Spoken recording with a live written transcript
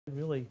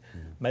really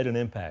made an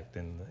impact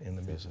in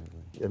the music.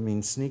 I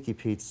mean, Sneaky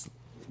Pete's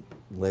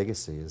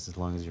legacy is as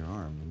long as your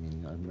arm. I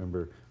mean, I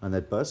remember on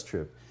that bus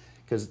trip,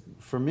 because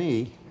for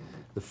me,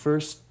 the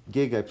first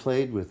gig I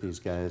played with these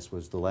guys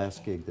was the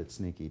last gig that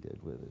Sneaky did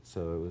with it.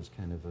 So it was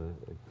kind of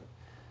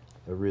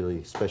a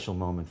really special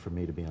moment for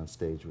me to be on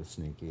stage with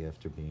Sneaky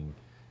after being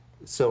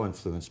so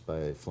influenced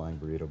by Flying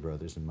Burrito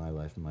Brothers in my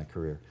life and my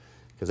career.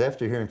 Because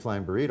after hearing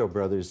Flying Burrito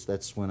Brothers,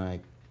 that's when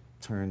I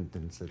turned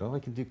and said, oh, I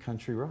can do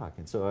country rock.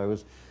 And so I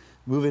was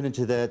moving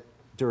into that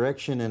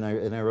direction, and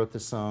I wrote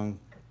this song.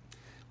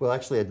 Well,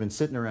 actually, I'd been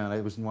sitting around.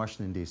 I was in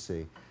Washington,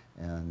 D.C.,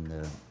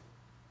 and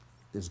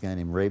there's a guy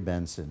named Ray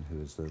Benson, who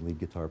is the lead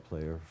guitar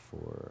player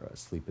for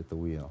Sleep at the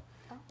Wheel.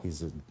 Oh,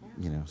 he's a,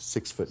 you know,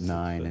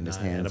 6'9", and his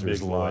hands are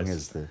as long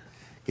as the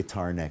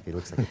guitar neck. He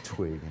looks like a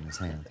twig in his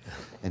hand.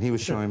 And he was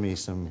showing me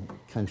some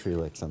country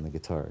licks on the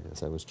guitar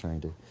as I was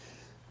trying to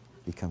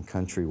become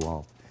country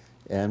Walt.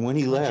 And when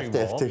he left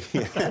after...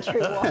 Yeah.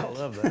 Country Walt. I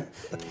love that.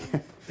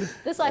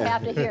 This I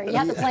have to hear. You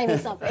have to play me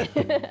something.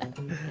 It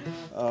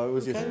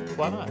was just...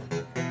 Why not?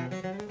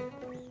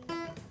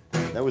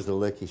 That was the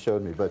lick he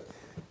showed me. But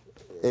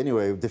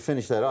anyway, to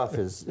finish that off,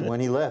 is when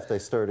he left, I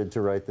started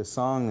to write the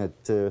song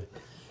that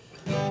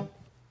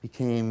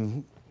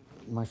became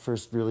my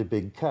first really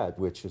big cut,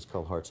 which is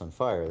called Hearts on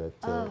Fire,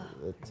 that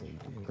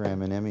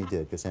Graham and Emmy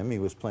did, because Emmy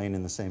was playing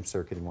in the same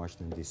circuit in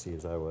Washington, D.C.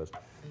 as I was,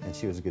 and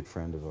she was a good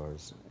friend of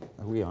ours.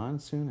 Are we on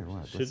soon, or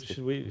what?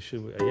 Should we,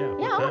 yeah,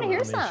 I want to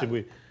hear some. Should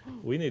we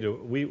need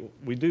to,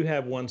 we do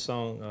have one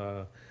song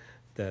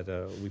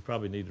that we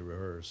probably need to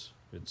rehearse.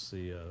 It's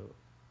the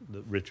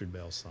Richard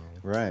Bell song.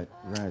 Right,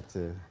 right. Out of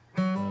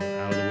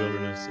the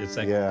Wilderness. It's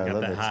like, got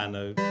that high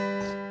note.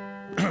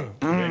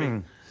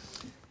 Ready?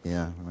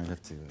 Yeah, I might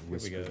have to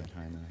whisper go. that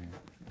high note here.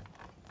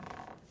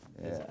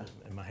 Yeah.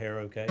 Is my hair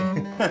okay?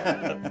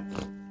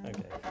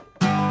 Okay.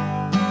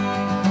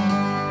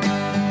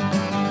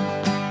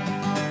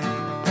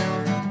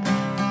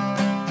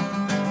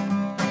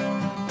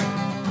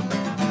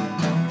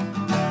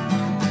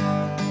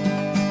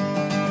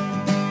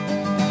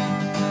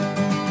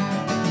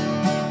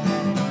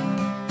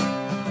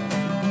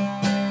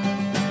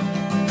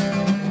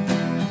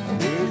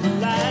 There's a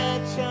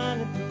light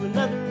shining through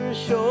another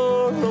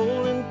shore,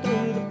 rolling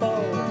through the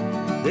fog.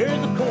 There's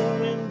a cold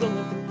wind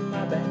blowing through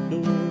my back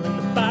door, and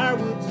the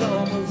firewood's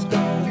almost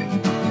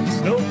gone.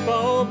 Snow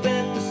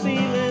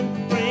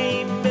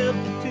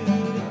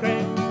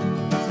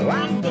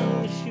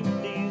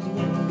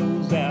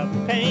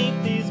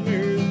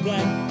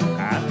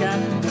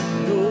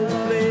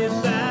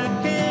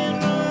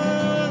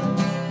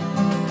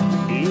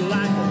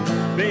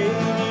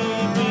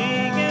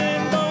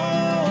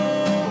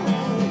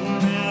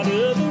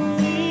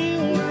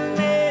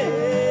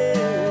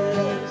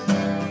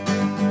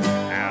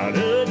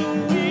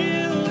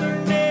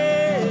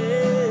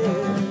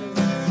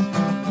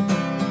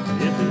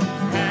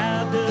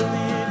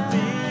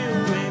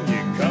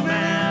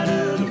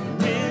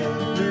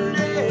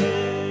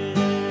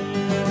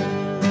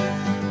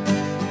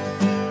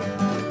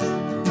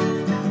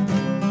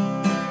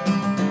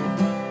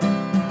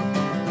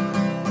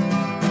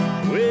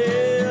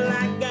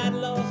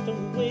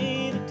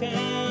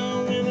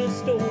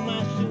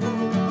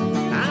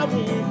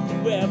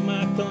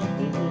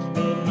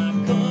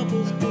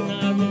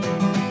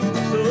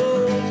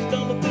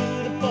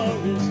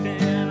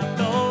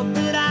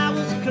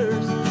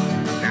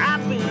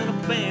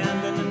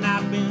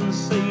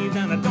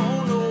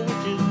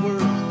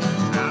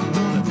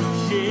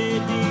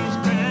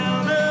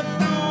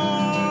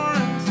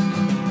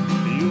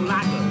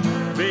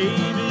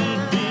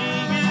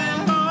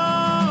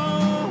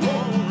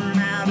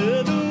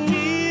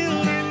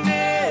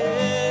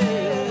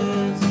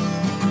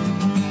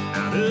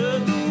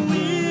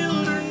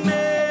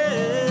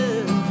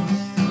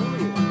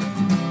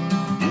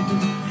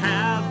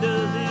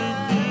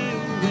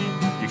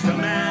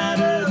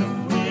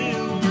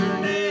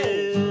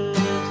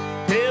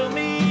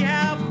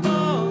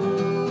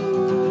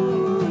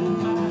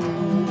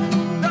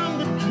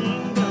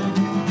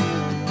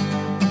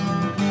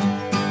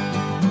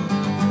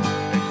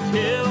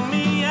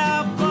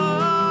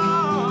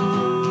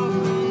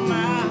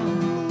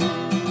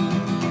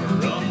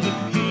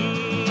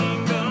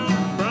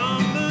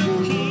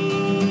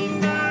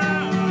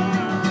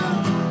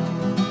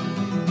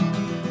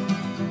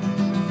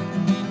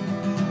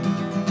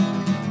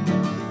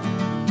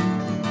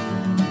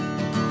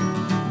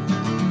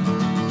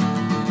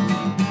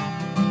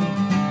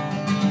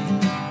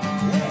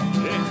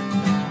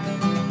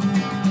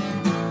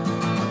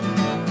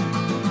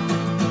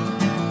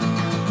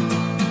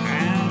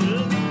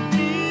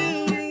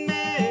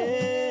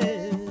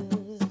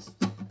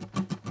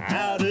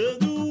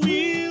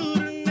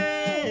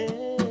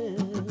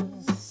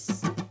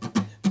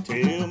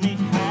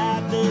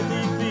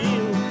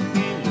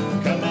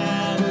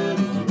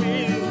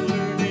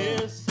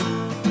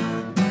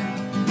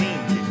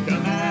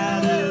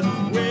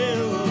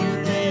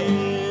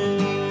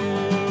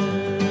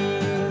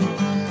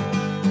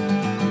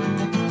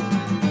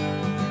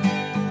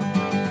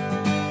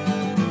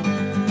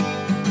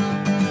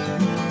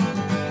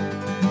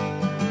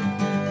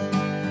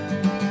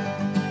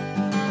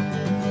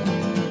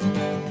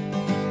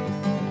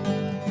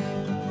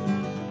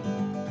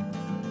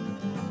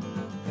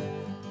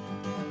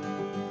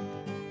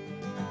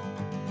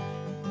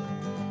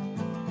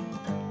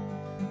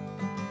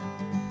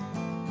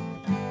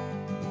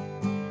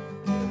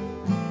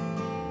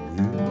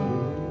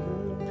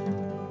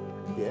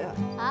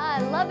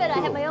it. I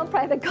have my own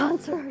private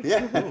concert.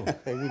 Yeah,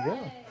 there you go.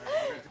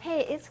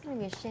 Hey, it's going to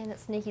be a shame that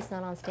Sneaky's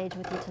not on stage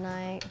with you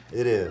tonight.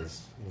 It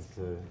is.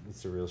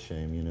 It's a real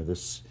shame. You know,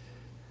 this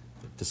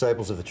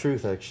Disciples of the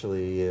Truth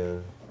actually,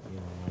 you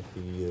know, might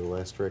be the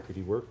last record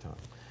he worked on.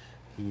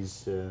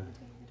 He's,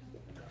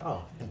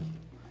 oh, thank you.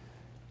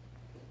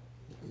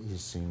 He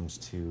seems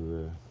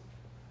to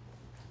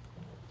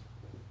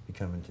be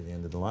coming to the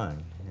end of the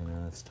line. You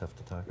know, it's tough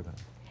to talk about.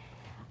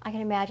 I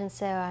can imagine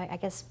so. I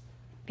guess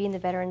being the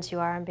veterans you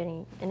are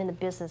and in the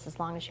business as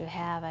long as you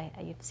have,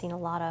 you've seen a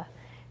lot of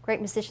great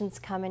musicians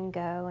come and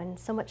go, and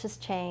so much has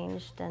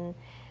changed. And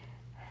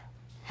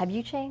have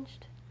you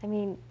changed? I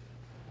mean,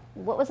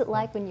 what was it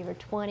like when you were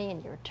 20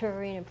 and you were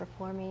touring and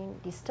performing? Do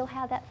you still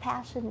have that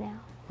passion now?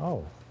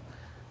 Oh,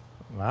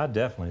 I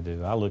definitely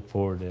do. I look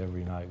forward to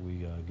every night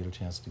we get a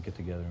chance to get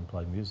together and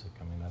play music.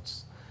 I mean,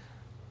 that's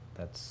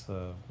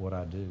what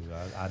I do.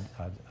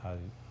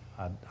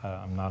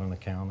 I'm not an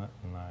accountant,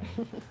 and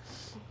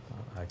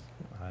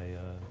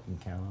You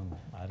count on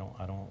that.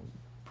 I don't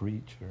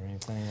preach or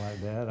anything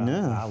like that.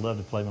 No. I love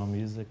to play my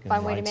music and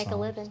Fun way to write make a songs.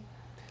 living.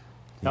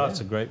 No, Yeah. it's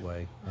a great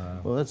way.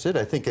 Well, that's it.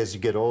 I think as you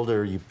get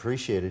older, you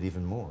appreciate it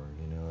even more,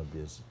 you know,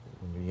 because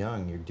when you're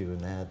young, you're doing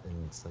that,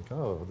 and it's like,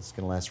 oh, this is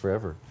going to last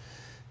forever.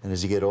 And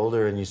as you get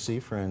older and you see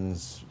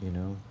friends, you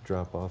know,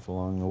 drop off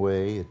along the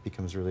way, it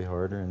becomes really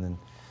harder, and then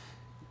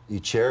you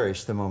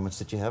cherish the moments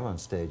that you have on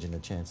stage and the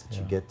chance that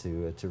you get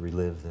to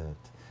relive that.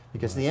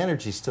 Because the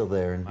energy's still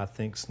there. And I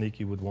think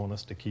Sneaky would want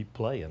us to keep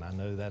playing. I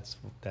know that's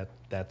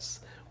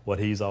what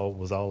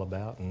was all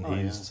about,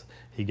 and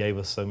he gave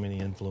us so many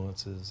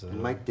influences.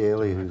 and Mike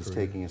Daly, through my who's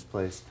career. taking his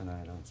place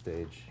tonight on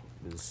stage,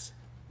 is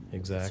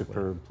Exactly. a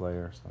superb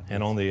player. So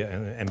And on the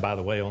and by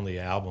the way, on the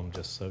album,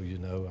 just so you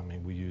know, I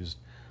mean, we used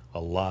a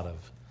lot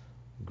of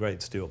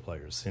great steel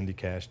players: Cindy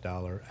Cash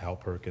Dollar, Al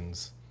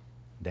Perkins,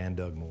 Dan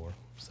Dugmore.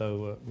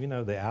 So you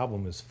know, the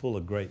album is full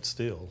of great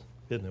steel,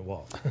 isn't it,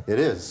 Walt? it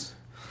is.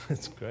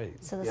 It's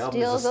great. So the The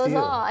album steel is a goes steal.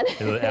 on.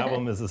 And the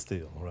album is a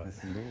steal, right?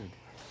 Yes, indeed.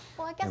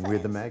 Well, I guess And that we're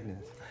the has-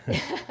 magnet.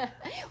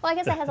 Well, I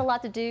guess that has a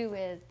lot to do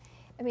with,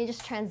 I mean,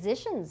 just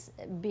transitions,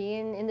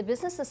 being in the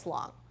business this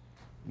long.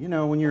 You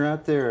know, when you're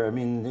out there, I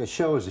mean, a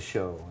show is a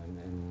show,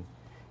 and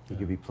you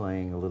could be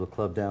playing a little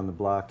club down the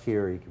block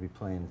here, you could be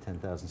playing a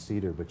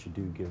 10,000-seater, but you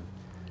do give,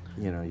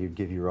 you know, you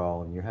give your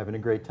all, and you're having a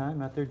great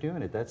time out there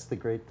doing it. That's the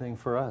great thing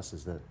for us,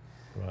 is that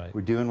Right.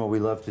 we're doing what we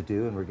love to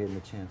do, and we're getting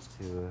a chance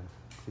to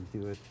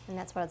do it. And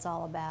that's what it's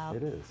all about.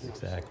 It is.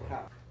 Exactly.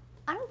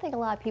 I don't think a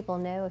lot of people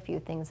know a few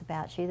things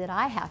about you that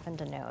I happen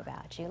to know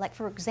about you. Like,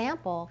 for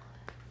example,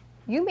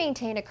 you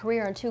maintain a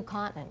career on 2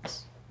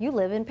 continents. You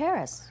live in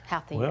Paris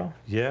half the year. Well,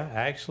 yeah,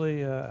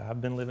 actually,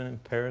 I've been living in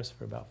Paris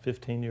for about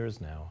 15 years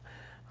now.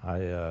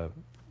 I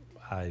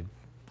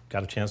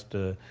got a chance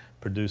to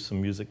produce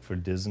some music for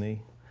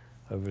Disney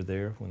over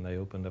there when they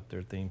opened up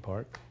their theme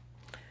park.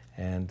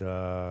 And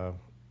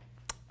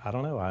I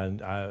don't know,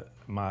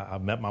 I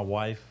met my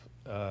wife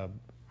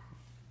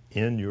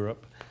in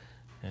Europe,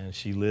 and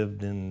she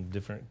lived in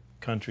different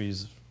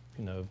countries,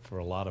 you know, for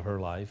a lot of her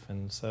life.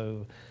 And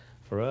so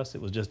for us,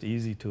 it was just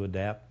easy to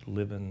adapt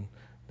living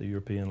the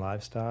European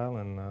lifestyle.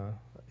 And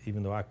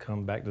even though I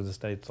come back to the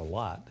States a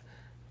lot,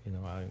 you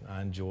know,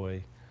 I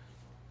enjoy,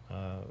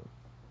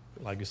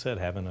 like I said,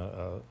 having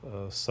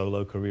a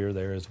solo career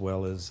there, as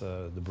well as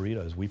the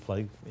Burritos. We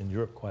play in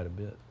Europe quite a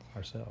bit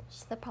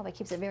ourselves. That probably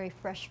keeps it very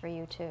fresh for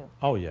you, too.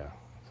 Oh, yeah.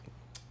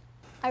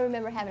 I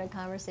remember having a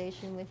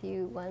conversation with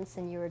you once,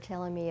 and you were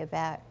telling me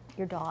about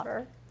your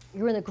daughter.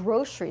 You were in the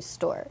grocery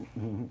store,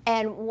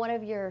 and one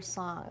of your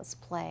songs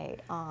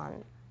played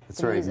on That's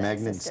the right. music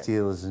Magnet system.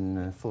 Steel is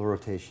in full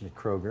rotation at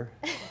Kroger.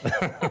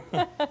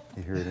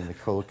 You hear it in the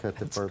cold cut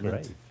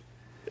department.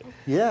 Great.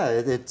 Yeah,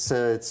 it's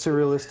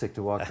surrealistic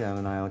to walk down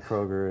an aisle at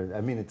Kroger.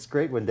 I mean, it's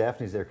great when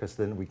Daphne's there because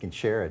then we can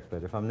share it.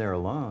 But if I'm there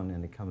alone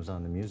and it comes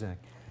on the music,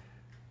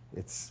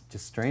 it's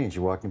just strange.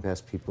 You're walking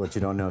past people that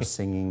you don't know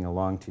singing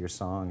along to your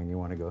song, and you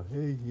want to go,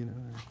 hey, you know,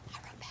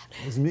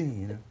 it was me,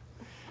 you know.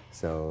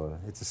 So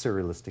it's a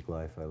surrealistic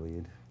life I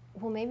lead.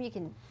 Well, maybe you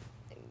can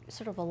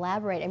sort of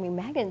elaborate. I mean,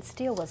 Magnet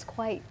Steel was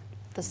quite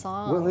the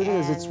song. Well, it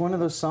is. It's and one of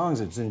those songs.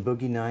 It's in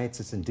Boogie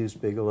Nights. It's in Deuce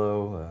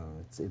Bigalow.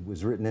 It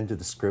was written into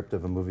the script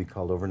of a movie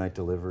called Overnight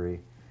Delivery.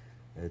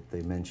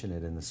 They mention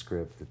it in the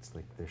script. It's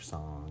like their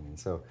song, and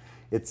so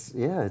it's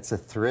a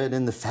thread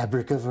in the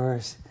fabric of our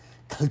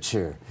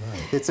culture.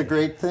 Right. It's a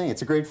great thing.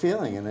 It's a great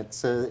feeling, and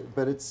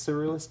but it's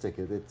surrealistic.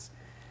 It's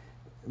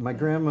my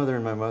grandmother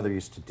and my mother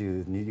used to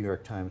do the New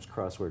York Times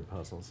crossword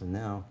puzzles, and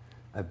now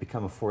I've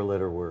become a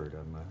 4-letter word.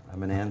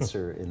 I'm an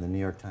answer in the New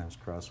York Times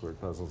crossword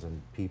puzzles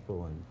and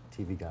People and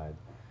TV Guide.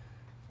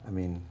 I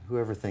mean,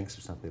 whoever thinks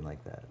of something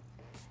like that?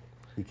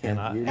 You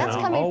can't. That's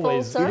I'm coming full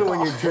always, circle. even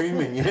when you're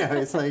dreaming, you know,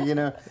 it's like, you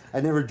know,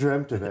 I never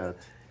dreamt about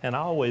and I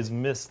always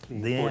miss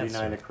the 49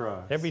 answer.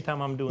 across. Every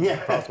time I'm doing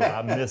that crossword,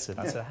 I miss it.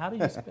 I said, how do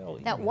you spell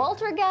that Egan?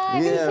 Walter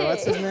guy. Yeah, who's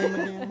what's he? his name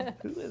again?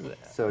 Who is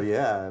that? So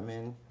yeah, I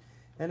mean,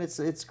 and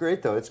it's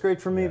great though. It's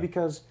great for me Yeah.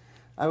 because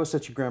I was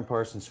such a Graham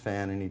Parsons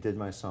fan, and he did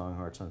my song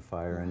 "Hearts on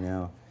Fire," and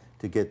now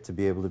to get to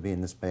be able to be in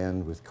this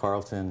band with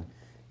Carlton,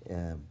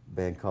 a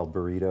band called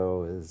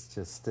Burrito, is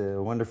just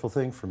a wonderful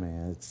thing for me.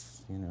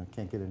 It's, you know,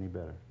 can't get any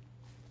better.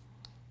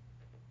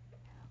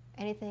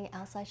 Anything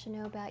else I should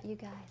know about you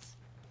guys?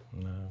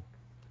 No.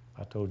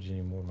 If I told you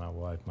any more, my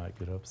wife might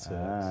get upset.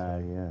 Ah,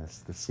 so. yes,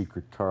 the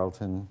secret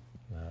Carlton.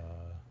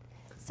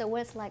 So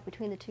what it's like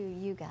between the two of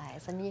you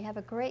guys? I mean, you have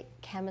a great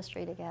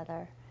chemistry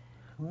together.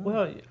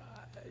 Well,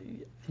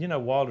 you know,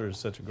 Walter is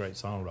such a great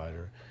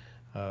songwriter,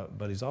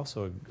 but he's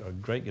also a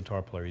great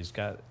guitar player.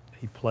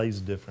 He plays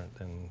different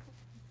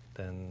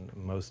than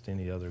most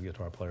any other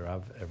guitar player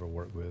I've ever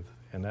worked with,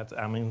 and that's,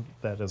 I mean,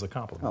 that is a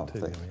compliment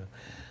too. Thank you.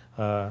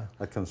 I mean,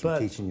 That comes from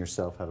teaching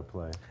yourself how to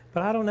play.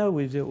 But I don't know.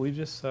 We've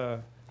just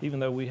even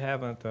though we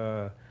haven't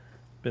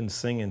been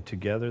singing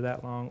together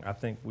that long, I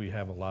think we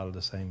have a lot of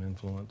the same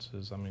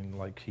influences. I mean,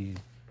 like he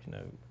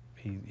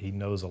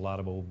knows a lot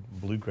of old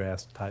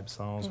bluegrass type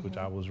songs, which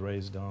I was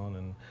raised on,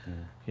 and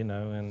you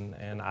know,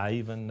 and I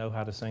even know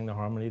how to sing the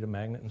harmony to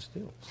Magnet and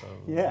Steel. So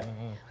Yeah.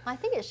 I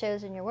think it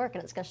shows in your work,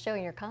 and it's going to show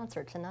in your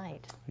concert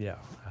tonight. Yeah,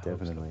 I hope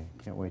Definitely.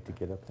 Can't wait to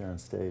get up there on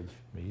stage.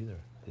 so. Me either.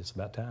 It's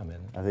about time,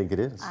 isn't it? I think it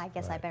is. I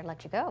guess I Right. better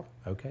let you go.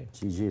 Okay.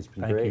 Gigi, it's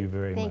been Thank great. you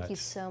very much. Thank you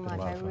so It's been much.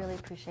 a lot I of fun. really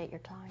appreciate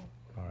your time.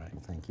 All right.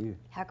 Well, thank you.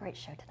 Have a great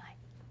show tonight.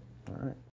 All right.